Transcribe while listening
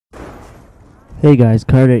Hey guys,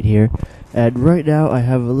 Cardate here, and right now I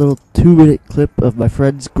have a little 2-minute clip of my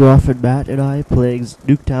friends Groff and Matt and I playing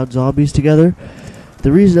Nuketown Zombies together.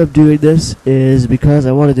 The reason I'm doing this is because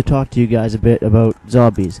I wanted to talk to you guys a bit about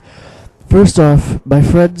zombies. First off, my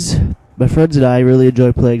friends and I really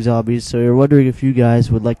enjoy playing zombies, so we were wondering if you guys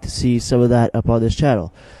would like to see some of that up on this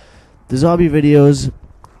channel. The zombie videos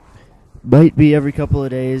might be every couple of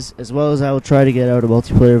days, as well as I will try to get out a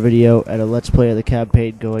multiplayer video and a Let's Play of the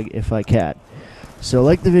campaign going if I can. So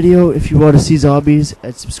like the video if you want to see zombies,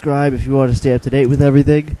 and subscribe if you want to stay up to date with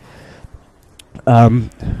everything.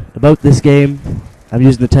 About this game, I'm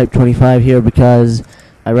using the Type 25 here because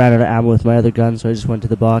I ran out of ammo with my other gun, so I just went to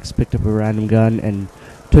the box, picked up a random gun, and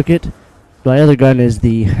took it. My other gun is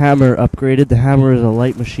the Hammer upgraded. The Hammer is a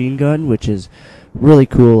light machine gun, which is really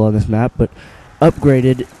cool on this map, but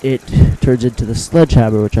upgraded, it turns into the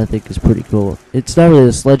Sledgehammer, which I think is pretty cool. It's not really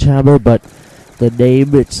a Sledgehammer, but the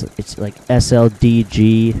name, it's like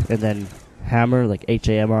SLDG and then hammer, like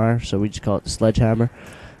HAMR, so we just call it the Sledgehammer.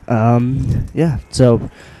 Yeah, so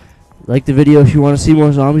like the video if you want to see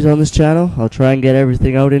more zombies on this channel. I'll try and get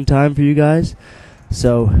everything out in time for you guys.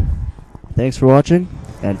 So thanks for watching,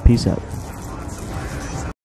 and peace out.